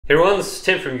Hey everyone, this is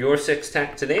Tim from Your 6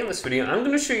 Tech. Today in this video, I'm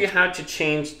going to show you how to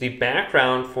change the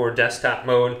background for desktop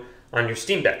mode on your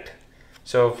Steam Deck.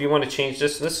 So if you want to change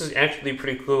this is actually a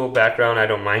pretty cool background. I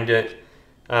don't mind it.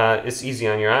 It's easy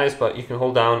on your eyes, but you can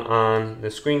hold down on the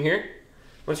screen here.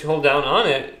 Once you hold down on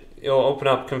it, it'll open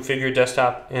up Configure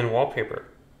Desktop and Wallpaper.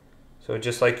 So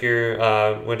just like your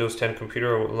Windows 10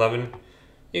 computer or 11,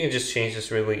 you can just change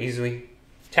this really easily.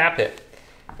 Tap it.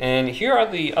 And here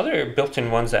are the other built-in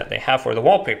ones that they have for the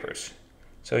wallpapers.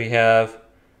 So you have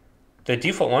the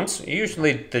default ones.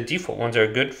 Usually the default ones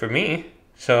are good for me.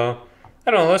 So I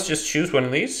don't know, let's just choose one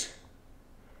of these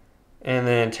and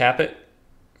then tap it.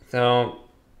 So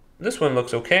this one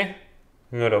looks okay.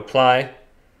 You go to apply.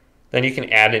 Then you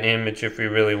can add an image if you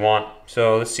really want.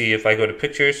 So let's see if I go to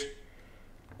pictures.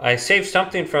 I saved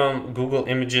something from Google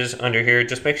Images under here.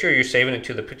 Just make sure you're saving it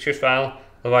to the pictures file.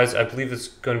 Otherwise, I believe it's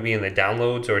going to be in the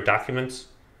downloads or documents.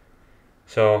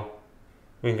 So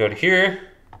we can go to here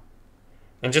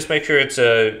and just make sure it's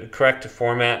a correct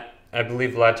format. I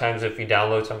believe a lot of times if you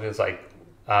download something it's like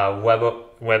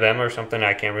WebM or something,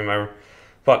 I can't remember.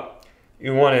 But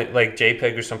you want it like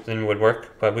JPEG or something would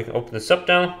work. But we can open this up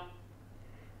now.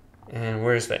 And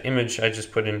where's the image I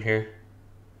just put in here?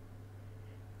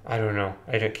 I don't know.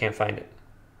 I can't find it.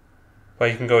 But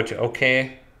you can go to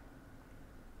OK.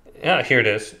 Yeah, here it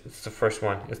is. It's the first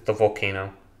one. It's the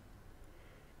volcano.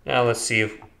 Now let's see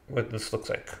what this looks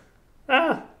like.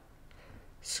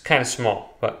 It's kind of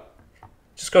small, but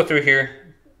just go through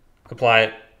here, apply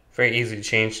it. Very easy to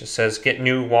change. It says get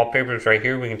new wallpapers right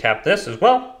here. We can tap this as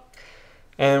well.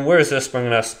 And where is this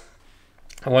bringing us?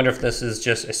 I wonder if this is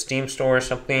just a Steam store or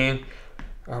something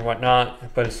or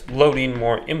whatnot, but it's loading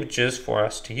more images for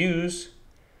us to use.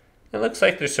 It looks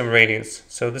like there's some ratings.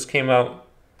 So this came out,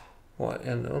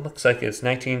 and it looks like it's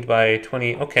 19 by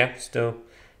 20. Okay, still,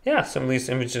 yeah, some of these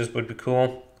images would be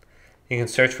cool. You can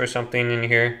search for something in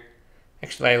here.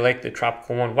 Actually, I like the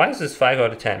tropical one. Why is this 5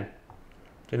 out of 10?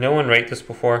 Did no one rate this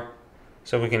before?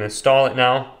 So we can install it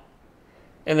now,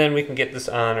 and then we can get this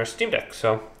on our Steam Deck.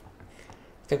 So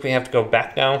I think we have to go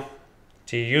back now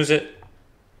to use it.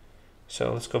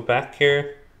 So let's go back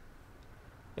here.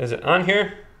 Is it on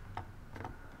here?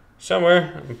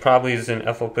 Somewhere. It probably is in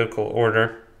alphabetical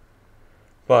order.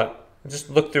 But just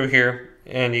look through here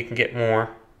and you can get more.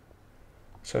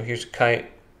 So here's a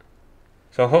kite.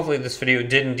 So hopefully this video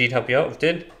did indeed help you out. If it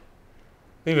did,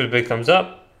 leave it a big thumbs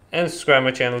up and subscribe to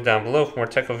my channel down below for more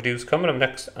tech videos coming up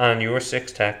next on Your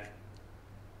 6 Tech.